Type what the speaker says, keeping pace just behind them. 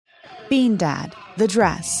Bean Dad, The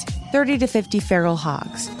Dress, 30 to 50 Feral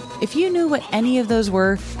Hogs. If you knew what any of those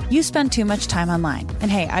were, you spend too much time online.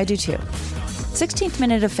 And hey, I do too. 16th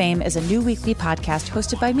Minute of Fame is a new weekly podcast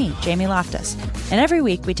hosted by me, Jamie Loftus. And every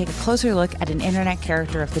week we take a closer look at an internet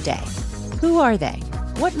character of the day. Who are they?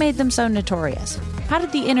 What made them so notorious? How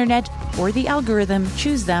did the internet or the algorithm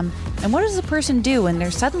choose them? And what does a person do when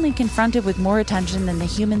they're suddenly confronted with more attention than the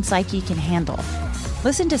human psyche can handle?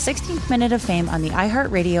 Listen to 16th Minute of Fame on the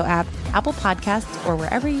iHeartRadio app, Apple Podcasts, or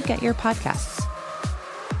wherever you get your podcasts.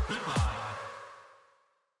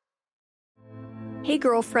 Hey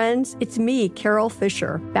girlfriends, it's me, Carol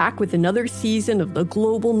Fisher, back with another season of the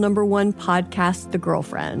global #1 podcast, The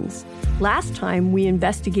Girlfriends. Last time, we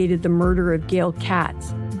investigated the murder of Gail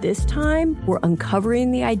Katz. This time, we're uncovering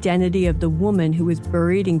the identity of the woman who was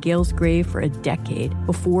buried in Gail's grave for a decade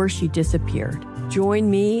before she disappeared.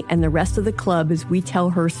 Join me and the rest of the club as we tell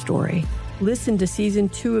her story. Listen to Season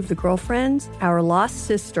 2 of The Girlfriends, Our Lost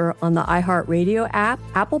Sister on the iHeartRadio app,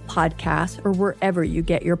 Apple Podcasts, or wherever you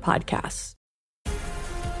get your podcasts.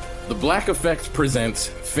 The Black Effect presents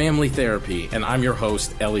Family Therapy, and I'm your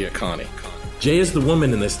host, Elliot Connie. Jay is the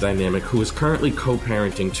woman in this dynamic who is currently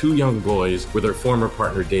co-parenting 2 young boys with her former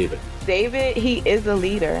partner, David. David, he is a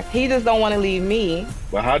leader. He just don't want to leave me.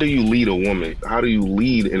 But how do you lead a woman? How do you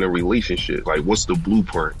lead in a relationship? Like, what's the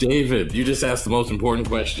blueprint? David, you just asked the most important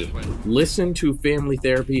question. Listen to Family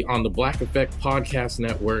Therapy on the Black Effect Podcast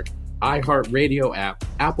Network, iHeartRadio app,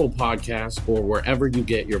 Apple Podcasts, or wherever you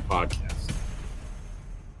get your podcasts.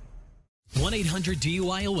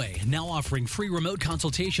 1-800-DUI-AWAY, now offering free remote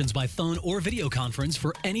consultations by phone or video conference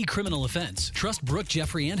for any criminal offense. Trust Brooke,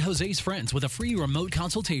 Jeffrey, and Jose's friends with a free remote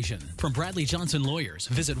consultation. From Bradley Johnson Lawyers,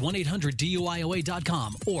 visit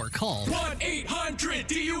 1-800-DUI-AWAY.com or call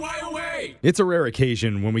 1-800-DUI-AWAY. It's a rare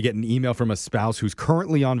occasion when we get an email from a spouse who's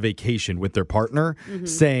currently on vacation with their partner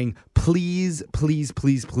saying, please, please,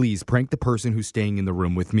 please, please prank the person who's staying in the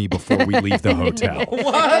room with me before we leave the hotel. What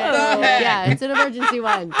the heck? Yeah, it's an emergency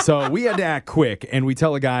one. So we had to act quick, and we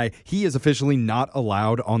tell a guy he is officially not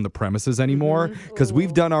allowed on the premises anymore because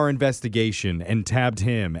we've done our investigation and tabbed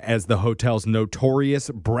him as the hotel's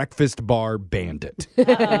notorious breakfast bar bandit.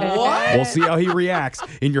 What? We'll see how he reacts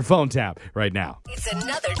in your phone tap right now. It's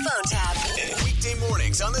another phone tap. Weekday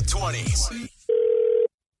mornings on the 20s.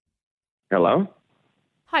 Hello?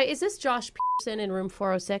 Hi, is this Josh Pearson in room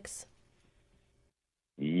 406?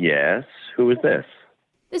 Yes. Who is this?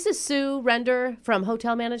 This is Sue Render from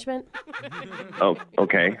Hotel Management. Oh,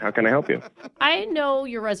 okay. How can I help you? I know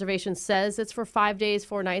your reservation says it's for 5 days,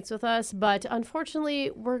 4 nights with us, but unfortunately,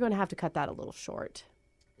 we're going to have to cut that a little short.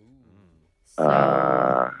 So,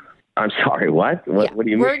 I'm sorry, what? What do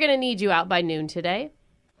you mean? We're going to need you out by noon today.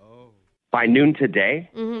 By noon today?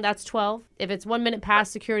 That's 12. If it's 1 minute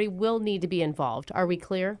past, security will need to be involved. Are we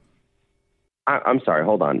clear? I'm sorry,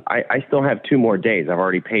 hold on. I still have 2 more days. I've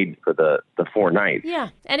already paid for the 4 nights. Yeah,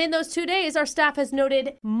 and in those 2 days, our staff has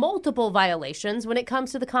noted multiple violations when it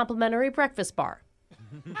comes to the complimentary breakfast bar.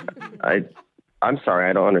 I'm sorry,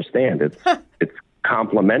 I don't understand. It's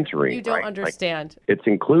complimentary. You don't right? understand. Like, it's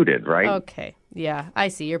included, right? Okay, yeah, I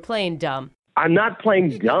see. You're playing dumb. I'm not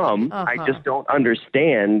playing dumb. I just don't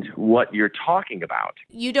understand what you're talking about.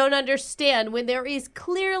 You don't understand when there is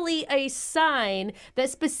clearly a sign that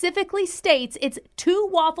specifically states it's 2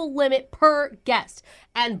 waffle limit per guest.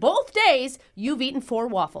 And both days, you've eaten 4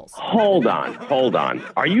 waffles. Hold on.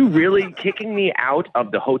 Are you really kicking me out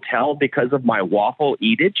of the hotel because of my waffle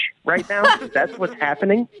eatage right now? That's what's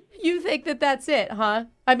happening? You think that that's it, huh?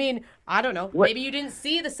 I mean, I don't know. What? Maybe you didn't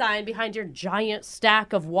see the sign behind your giant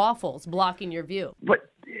stack of waffles blocking your view.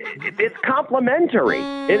 But it's complimentary.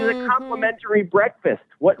 It is a complimentary breakfast.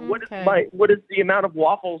 What does the amount of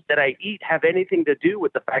waffles that I eat have anything to do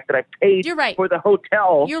with the fact that I paid for the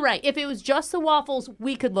hotel? You're right. If it was just the waffles,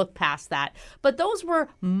 we could look past that. But those were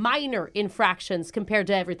minor infractions compared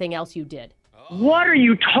to everything else you did. What are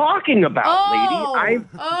you talking about, lady? I'm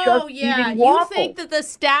just eating waffles. You think that the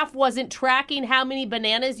staff wasn't tracking how many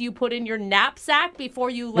bananas you put in your knapsack before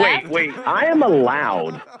you left? Wait. I am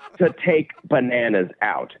allowed to take bananas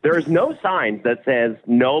out. There's no signs that says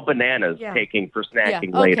no bananas taking for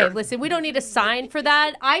snacking later. Okay, listen, we don't need a sign for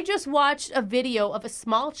that. I just watched a video of a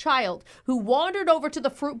small child who wandered over to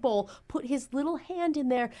the fruit bowl, put his little hand in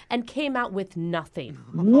there, and came out with nothing.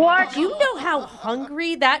 What? Do you know how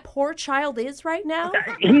hungry that poor child is right now?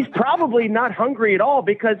 He's probably not hungry at all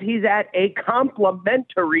because he's at a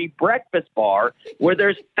complimentary breakfast bar where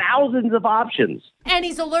there's thousands of options. And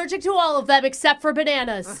he's allergic to all of them except for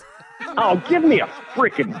bananas. Oh, give me a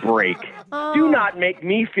frickin' break. Do not make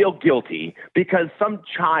me feel guilty because some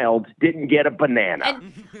child didn't get a banana.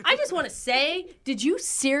 And I just want to say, did you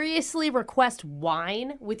seriously request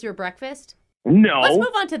wine with your breakfast? No. Let's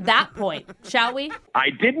move on to that point, shall we?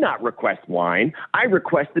 I did not request wine. I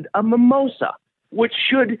requested a mimosa, which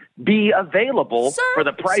should be available for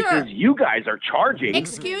the prices you guys are charging.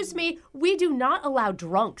 Excuse me, we do not allow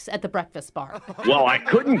drunks at the breakfast bar. Well, I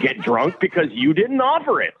couldn't get drunk because you didn't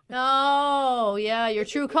offer it. Oh, yeah, your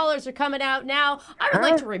true colors are coming out now. I would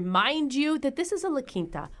like to remind you that this is a La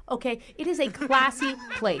Quinta, okay? It is a classy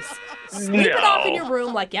place. Sleep it off in your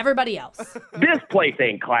room like everybody else. This place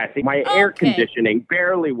ain't classy. My air conditioning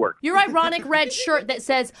barely works. Your ironic red shirt that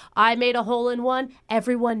says, I made a hole in one,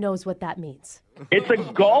 everyone knows what that means. It's a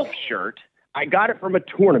golf shirt. I got it from a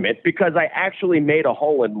tournament because I actually made a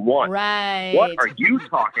hole in one. Right. What are you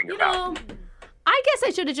talking about? I guess I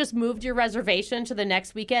should have just moved your reservation to the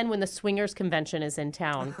next weekend when the Swingers Convention is in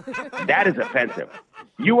town. That is offensive.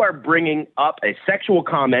 You are bringing up a sexual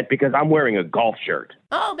comment because I'm wearing a golf shirt.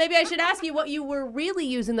 Oh, maybe I should ask you what you were really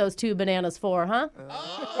using those 2 bananas for, huh?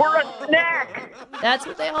 For a snack. That's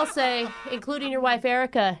what they all say, including your wife,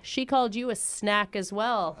 Erica. She called you a snack as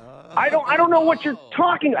well. I don't know what you're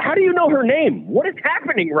talking. How do you know her name? What is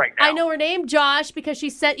happening right now? I know her name, Josh, because she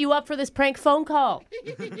set you up for this prank phone call.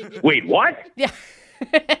 Wait, what? Yeah.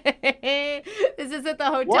 This is at the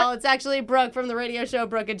hotel. What? It's actually Brooke from the radio show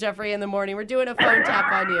Brooke and Jeffrey in the Morning. We're doing a phone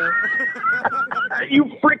tap on you. Are you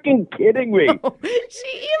freaking kidding me? No.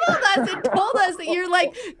 She emailed us and told us that you're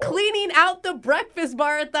like cleaning out the breakfast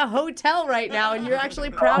bar at the hotel right now, and you're actually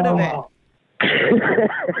proud of it.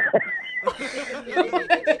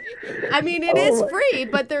 I mean, it is free,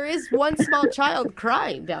 but there is one small child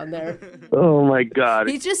crying down there. Oh, my God.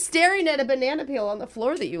 He's just staring at a banana peel on the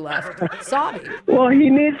floor that you left, sobbing. Well,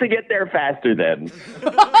 he needs to get there faster then.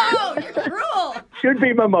 Oh, you're cruel. Should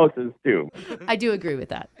be mimosas, too. I do agree with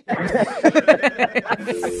that.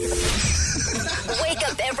 Wake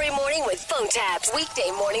up every morning with phone taps.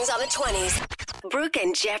 Weekday mornings on the 20s. Brooke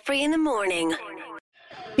and Jeffrey in the Morning.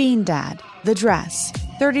 Bean Dad, The Dress,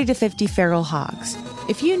 30 to 50 Feral Hogs.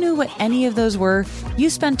 If you knew what any of those were, you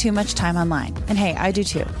spend too much time online. And hey, I do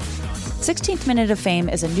too. 16th Minute of Fame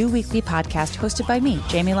is a new weekly podcast hosted by me,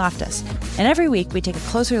 Jamie Loftus. And every week we take a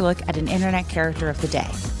closer look at an internet character of the day.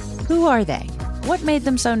 Who are they? What made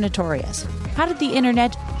them so notorious? How did the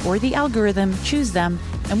internet or the algorithm choose them?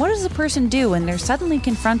 And what does a person do when they're suddenly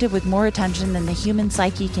confronted with more attention than the human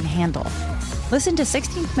psyche can handle? Listen to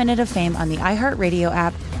 16th Minute of Fame on the iHeartRadio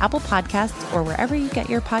app, Apple Podcasts, or wherever you get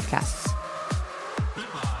your podcasts.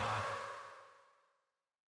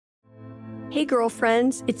 Hey,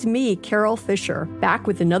 girlfriends, it's me, Carol Fisher, back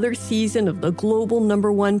with another season of the global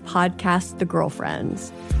 #1 podcast, The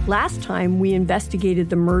Girlfriends. Last time, we investigated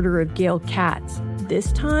the murder of Gail Katz.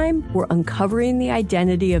 This time, we're uncovering the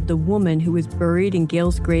identity of the woman who was buried in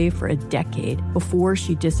Gail's grave for a decade before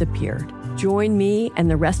she disappeared. Join me and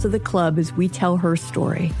the rest of the club as we tell her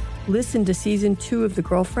story. Listen to Season 2 of The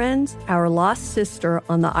Girlfriends, Our Lost Sister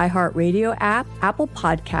on the iHeartRadio app, Apple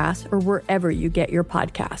Podcasts, or wherever you get your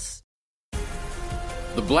podcasts.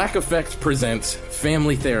 The Black Effect presents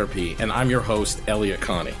Family Therapy, and I'm your host, Elliot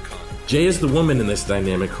Connie. Jay is the woman in this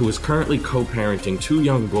dynamic who is currently co-parenting 2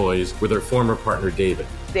 young boys with her former partner, David.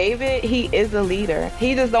 David, he is a leader.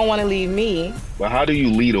 He just don't want to leave me. But how do you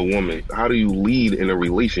lead a woman? How do you lead in a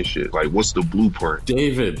relationship? Like, what's the blueprint?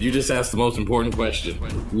 David, you just asked the most important question.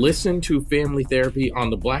 Listen to Family Therapy on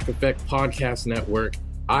the Black Effect Podcast Network,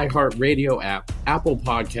 iHeartRadio app, Apple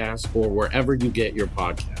Podcasts, or wherever you get your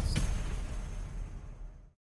podcasts.